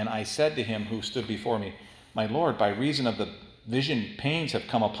spoke, and I said to him who stood before me, My Lord, by reason of the vision pains have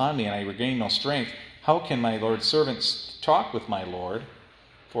come upon me, and I regain no strength. How can my Lord's servants talk with my Lord?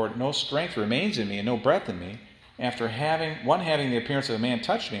 For no strength remains in me, and no breath in me. After having the appearance of a man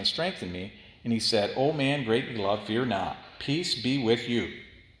touched me and strengthened me, and he said, O man greatly loved, fear not. Peace be with you.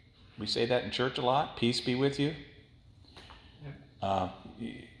 We say that in church a lot. Peace be with you.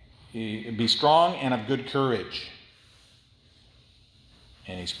 Be strong and of good courage.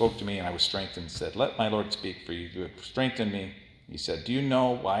 And he spoke to me, and I was strengthened, and said, Let my Lord speak, for you have strengthened me. He said, Do you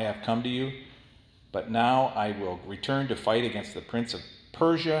know why I have come to you? But now I will return to fight against the prince of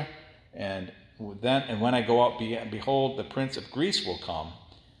Persia, and when I go out, behold, the prince of Greece will come.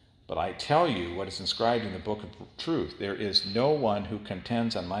 But I tell you what is inscribed in the book of truth. There is no one who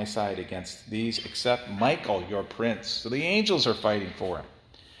contends on my side against these except Michael, your prince. So the angels are fighting for him.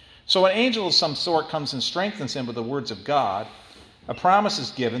 So an angel of some sort comes and strengthens him with the words of God. A promise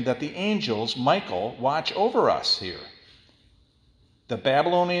is given that the angels, Michael, watch over us here. The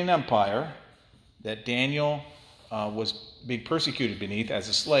Babylonian Empire that Daniel was being persecuted beneath as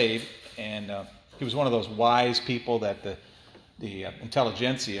a slave, and he was one of those wise people that the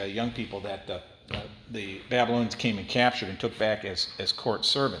intelligentsia, young people that the Babylonians came and captured and took back as court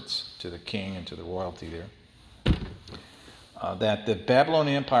servants to the king and to the royalty there. That the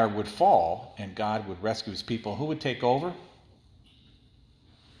Babylonian Empire would fall and God would rescue his people. Who would take over?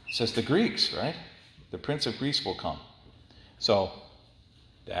 It says the Greeks, right? The prince of Greece will come. So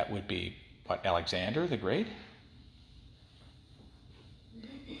that would be, Alexander the Great?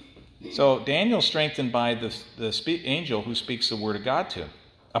 So Daniel's strengthened by the angel who speaks the word of God to him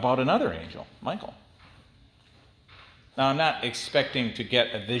about another angel, Michael. Now, I'm not expecting to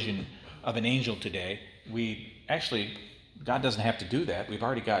get a vision of an angel today. God doesn't have to do that. We've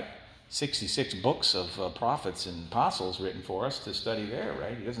already got 66 books of prophets and apostles written for us to study there,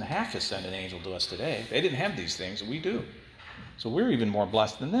 right? He doesn't have to send an angel to us today. They didn't have these things, we do. So we're even more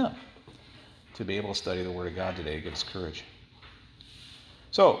blessed than them to be able to study the word of God today. It gives us courage.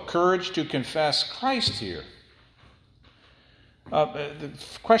 So, courage to confess Christ here. The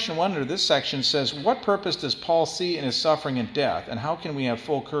question 1 under this section says, what purpose does Paul see in his suffering and death, and how can we have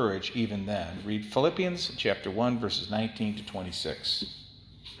full courage even then? Read Philippians chapter 1, verses 19 to 26.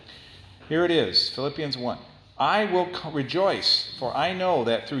 Here it is, Philippians 1. I will rejoice, for I know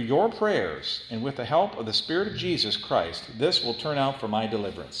that through your prayers and with the help of the Spirit of Jesus Christ, this will turn out for my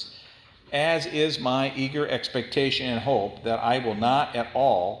deliverance. As is my eager expectation and hope that I will not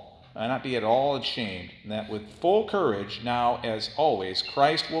be at all ashamed, and that with full courage, now as always,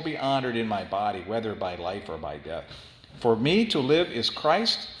 Christ will be honored in my body, whether by life or by death. For me to live is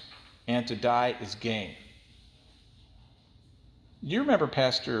Christ, and to die is gain. Do you remember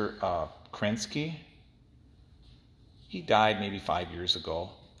Pastor Krensky? He died maybe 5 years ago.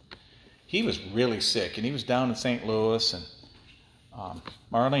 He was really sick, and he was down in St. Louis, and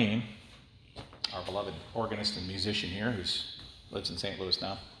Marlene, our beloved organist and musician here, who lives in St. Louis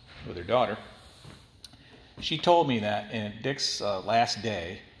now with her daughter, she told me that in Dick's last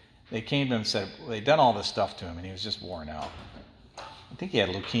day, they came to him and said, they'd done all this stuff to him, and he was just worn out. I think he had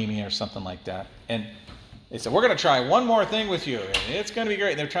leukemia or something like that. And they said, we're going to try one more thing with you, and it's going to be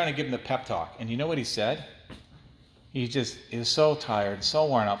great. And they're trying to give him the pep talk. And you know what he said? He was so tired, so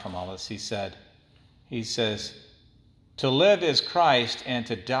worn out from all this. He says, to live is Christ, and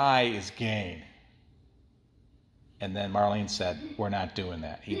to die is gain. And then Marlene said, we're not doing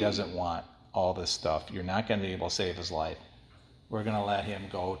that. He doesn't want all this stuff. You're not going to be able to save his life. We're going to let him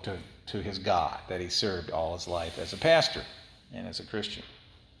go to his God that he served all his life as a pastor and as a Christian.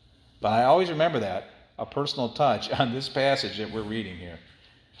 But I always remember that, a personal touch on this passage that we're reading here.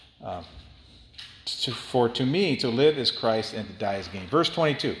 For to me, to live is Christ, and to die is gain. Verse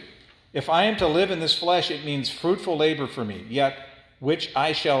 22. If I am to live in this flesh, it means fruitful labor for me. Yet which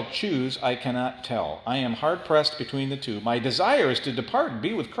I shall choose, I cannot tell. I am hard-pressed between the two. My desire is to depart and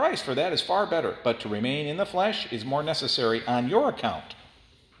be with Christ, for that is far better. But to remain in the flesh is more necessary on your account.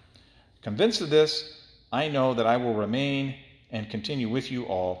 Convinced of this, I know that I will remain and continue with you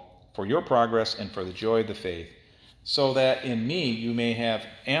all for your progress and for the joy of the faith, so that in me you may have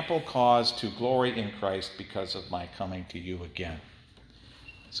ample cause to glory in Christ because of my coming to you again.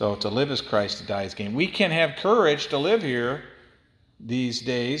 So to live is Christ, to die is gain. We can have courage to live here these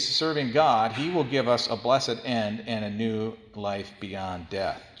days, serving God. He will give us a blessed end and a new life beyond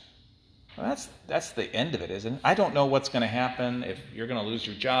death. Well, that's the end of it, isn't it? I don't know what's going to happen, if you're going to lose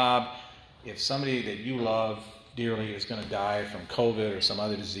your job, if somebody that you love dearly is going to die from COVID or some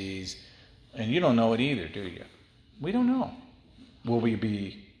other disease, and you don't know it either, do you? We don't know. Will we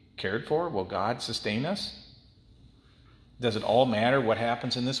be cared for? Will God sustain us? Does it all matter what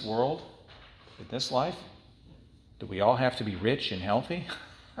happens in this world, in this life? Do we all have to be rich and healthy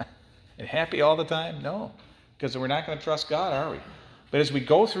and happy all the time? No, because we're not going to trust God, are we? But as we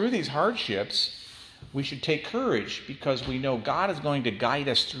go through these hardships, we should take courage because we know God is going to guide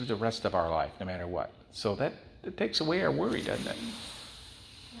us through the rest of our life, no matter what. So that takes away our worry, doesn't it?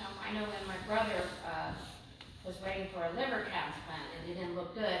 I know when my brother was waiting for a liver transplant and it didn't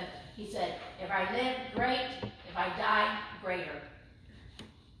look good, he said, if I live, great. If I die, greater.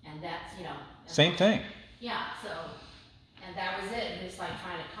 And that's, Same thing. Yeah, so, and that was it. He was like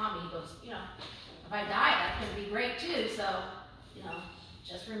trying to calm me. He goes, if I die, that could be great too. So,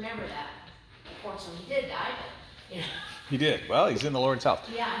 just remember that. Unfortunately, he did die, but, He did. Well, he's in the Lord's house.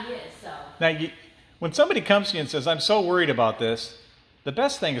 Yeah, he is, so. Now, when somebody comes to you and says, I'm so worried about this, the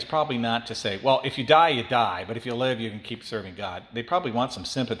best thing is probably not to say, well, if you die, you die, but if you live, you can keep serving God. They probably want some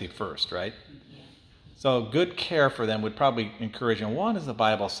sympathy first, right? Yeah. So good care for them would probably encourage them. What does the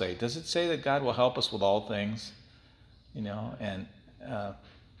Bible say? Does it say that God will help us with all things? And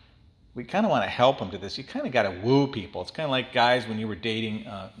we kind of want to help them to this. You kind of got to woo people. It's kind of like, guys, when you were dating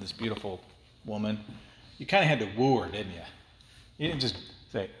this beautiful woman, you kind of had to woo her, didn't you? You didn't just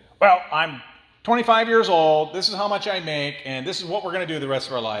say, well, I'm 25 years old, this is how much I make, and this is what we're going to do the rest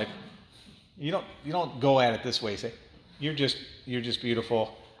of our life. You don't go at it this way. Say, you're just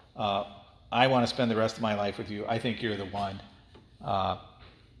beautiful. I want to spend the rest of my life with you. I think you're the one.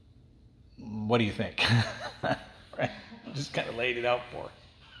 What do you think? Right? Just kind of laid it out for her.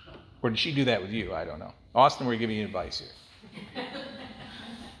 Or did she do that with you? I don't know. Austin, we're giving you advice here.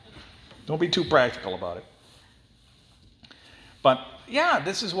 Don't be too practical about it. But yeah,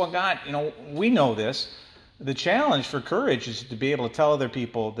 this is what God, we know this. The challenge for courage is to be able to tell other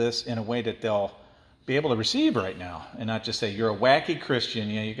people this in a way that they'll be able to receive right now, and not just say, you're a wacky Christian.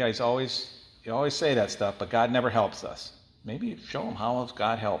 You guys always say that stuff, but God never helps us. Maybe show them how has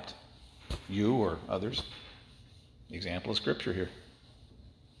God helped you or others. Example of Scripture here.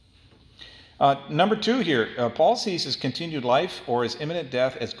 Number 2 here, Paul sees his continued life or his imminent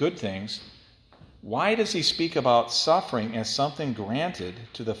death as good things. Why does he speak about suffering as something granted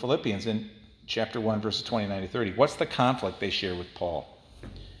to the Philippians in chapter 1, verses 29 to 30? What's the conflict they share with Paul?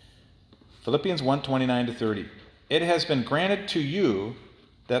 Philippians 1, 29 to 30. It has been granted to you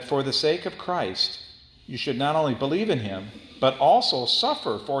that for the sake of Christ you should not only believe in him, but also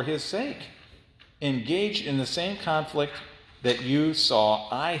suffer for his sake, engaged in the same conflict that you saw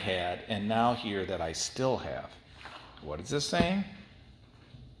I had and now hear that I still have. What is this saying?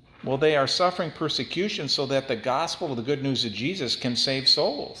 Well, they are suffering persecution so that the gospel of the good news of Jesus can save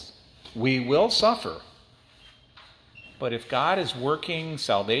souls. We will suffer. But if God is working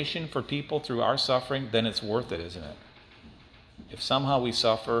salvation for people through our suffering, then it's worth it, isn't it? If somehow we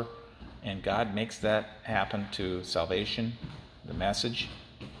suffer and God makes that happen to salvation, the message.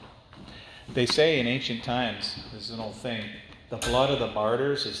 They say in ancient times, this is an old thing, the blood of the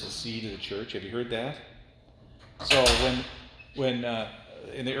martyrs is the seed of the church. Have you heard that? So when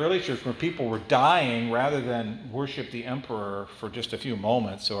in the early church, when people were dying, rather than worship the emperor for just a few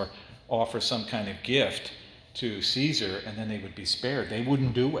moments or offer some kind of gift to Caesar and then they would be spared, they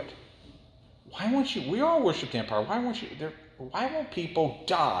wouldn't do it. Why won't you? We all worship the emperor. Why won't people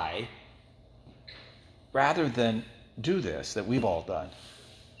die rather than do this that we've all done?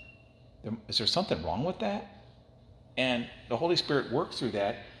 Is there something wrong with that? And the Holy Spirit worked through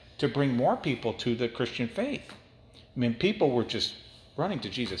that to bring more people to the Christian faith. I mean, people were just running to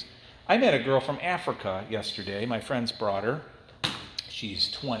Jesus. I met a girl from Africa yesterday. My friends brought her. She's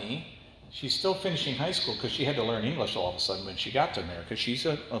 20. She's still finishing high school because she had to learn English all of a sudden when she got to America. She's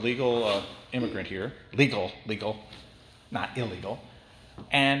a legal immigrant here. Legal, not illegal.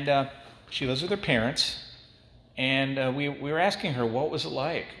 And she lives with her parents. And we were asking her, what was it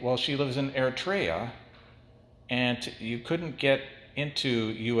like? Well, she lives in Eritrea. And you couldn't get into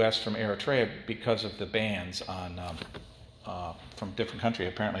U.S. from Eritrea because of the bans on from different countries,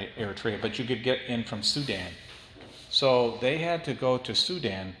 apparently Eritrea, but you could get in from Sudan. So they had to go to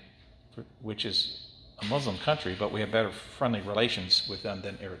Sudan, which is a Muslim country, but we have better friendly relations with them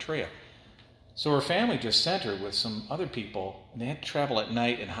than Eritrea. So her family just sent her with some other people, and they had to travel at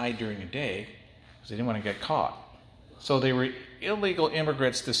night and hide during the day because they didn't want to get caught. So they were illegal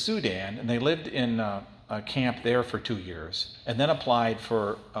immigrants to Sudan, and they lived in a camp there for 2 years, and then applied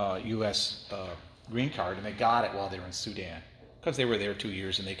for a U.S. Green card, and they got it while they were in Sudan because they were there 2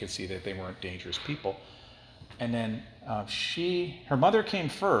 years and they could see that they weren't dangerous people. And then her mother came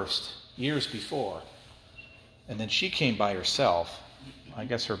first years before, And then she came by herself. I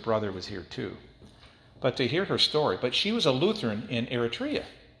guess her brother was here too. But to hear her story, but she was a Lutheran in Eritrea.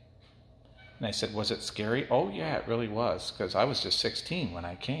 And I said, was it scary? Oh, yeah, it really was, because I was just 16 when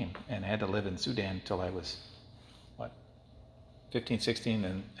I came and had to live in Sudan until I was, 15,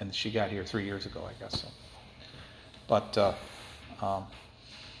 16, and she got here 3 years ago, I guess. So. But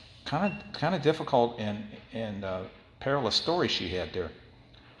kind of difficult and perilous story she had there.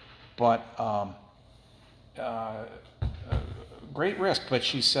 But great risk. But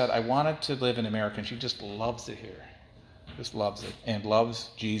she said, I wanted to live in America, and she just loves it here. Just loves it, and loves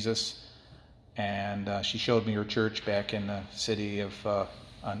Jesus. And she showed me her church back in the city of,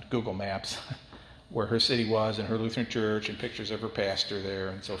 on Google Maps, where her city was, and her Lutheran church, and pictures of her pastor there,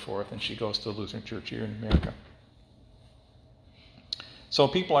 and so forth. And she goes to a Lutheran church here in America. So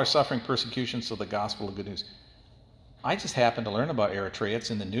people are suffering persecution, so the gospel of good news. I just happened to learn about Eritrea.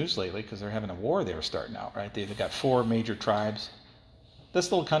 It's in the news lately because they're having a war there starting out, right? They've got 4 major tribes.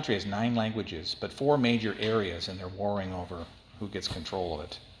 This little country has 9 languages, but 4 major areas, and they're warring over who gets control of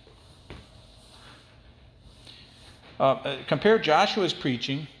it. Compare Joshua's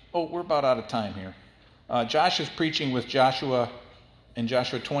preaching. Oh, we're about out of time here. Joshua's preaching with Joshua in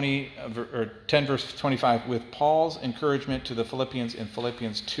Joshua 10 verse 25 with Paul's encouragement to the Philippians in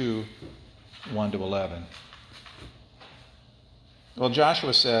Philippians 2, 1-11. Well,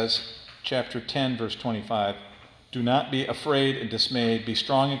 Joshua says, chapter 10 verse 25, do not be afraid and dismayed. Be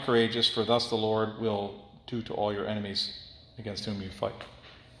strong and courageous, for thus the Lord will do to all your enemies against whom you fight.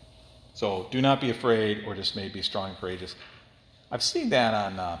 So do not be afraid or dismayed. Be strong and courageous. I've seen that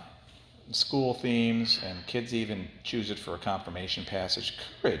on school themes, and kids even choose it for a confirmation passage.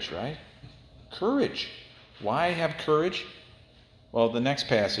 Courage, right? Courage. Why have courage? Well, the next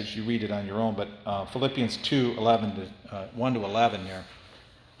passage, you read it on your own, but Philippians 2, 1-11 there,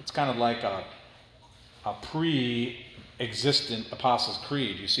 it's kind of like a pre-existent Apostles'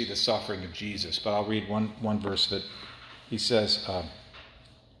 Creed. You see the suffering of Jesus, but I'll read one verse of it. He says,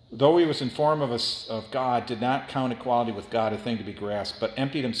 though he was in form of God, did not count equality with God a thing to be grasped, but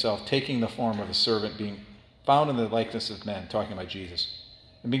emptied himself, taking the form of a servant, being found in the likeness of men, talking about Jesus.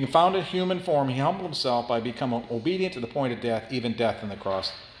 And being found in human form, he humbled himself by becoming obedient to the point of death, even death on the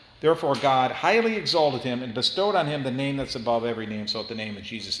cross. Therefore God highly exalted him and bestowed on him the name that's above every name, so at the name of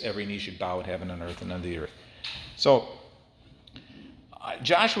Jesus every knee should bow in heaven and earth and under the earth. So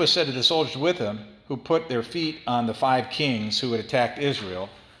Joshua said to the soldiers with him, who put their feet on the 5 kings who had attacked Israel,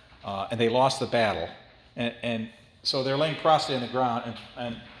 and they lost the battle. And so they're laying prostrate on the ground,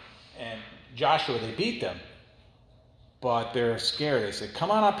 and Joshua, they beat them. But they're scared. They said,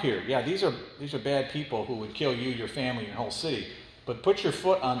 come on up here. Yeah, these are bad people who would kill you, your family, your whole city. But put your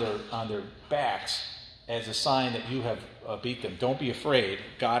foot on their backs as a sign that you have beat them. Don't be afraid.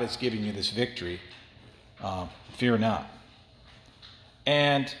 God is giving you this victory. Fear not.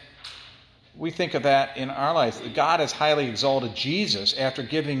 And we think of that in our lives. God has highly exalted Jesus after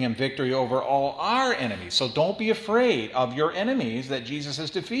giving him victory over all our enemies. So don't be afraid of your enemies that Jesus has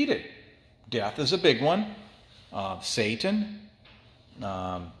defeated. Death is a big one. Satan,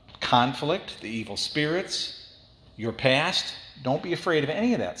 conflict, the evil spirits, your past. Don't be afraid of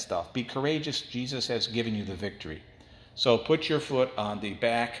any of that stuff. Be courageous. Jesus has given you the victory. So put your foot on the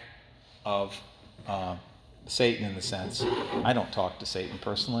back of Satan in the sense. I don't talk to Satan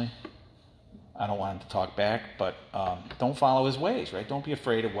personally. I don't want him to talk back, but don't follow his ways, right? Don't be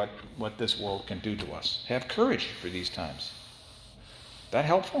afraid of what this world can do to us. Have courage for these times. That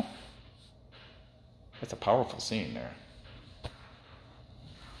helpful? That's a powerful scene there.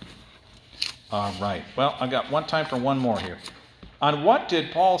 All right. Well, I've got time for one more here. On what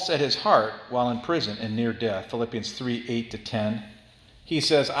did Paul set his heart while in prison and near death? Philippians 3, 8-10. He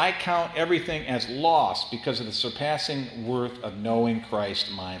says, I count everything as loss because of the surpassing worth of knowing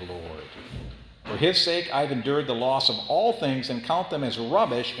Christ my Lord. For his sake I've endured the loss of all things and count them as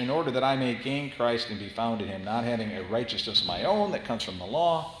rubbish in order that I may gain Christ and be found in him, not having a righteousness of my own that comes from the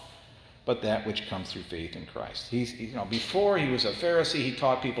law, but that which comes through faith in Christ. Before he was a Pharisee, he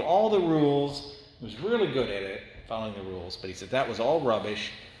taught people all the rules. He was really good at it, following the rules. But he said that was all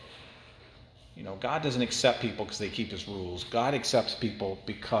rubbish. God doesn't accept people because they keep his rules. God accepts people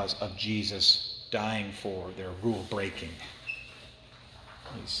because of Jesus dying for their rule breaking.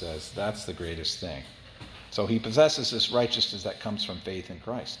 He says that's the greatest thing. So he possesses this righteousness that comes from faith in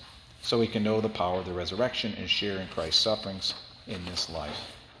Christ. So he can know the power of the resurrection and share in Christ's sufferings in this life.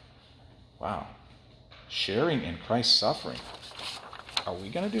 Wow. Sharing in Christ's suffering. Are we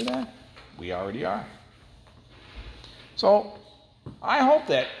going to do that? We already are. So, I hope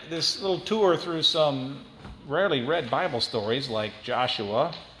that this little tour through some rarely read Bible stories like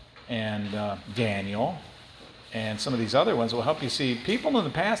Joshua and Daniel and some of these other ones will help you see people in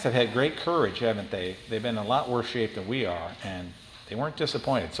the past have had great courage, haven't they? They've been in a lot worse shape than we are, and they weren't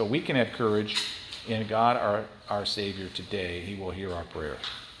disappointed. So we can have courage in God, our Savior, today. He will hear our prayers.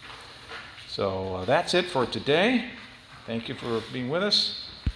 So that's it for today. Thank you for being with us.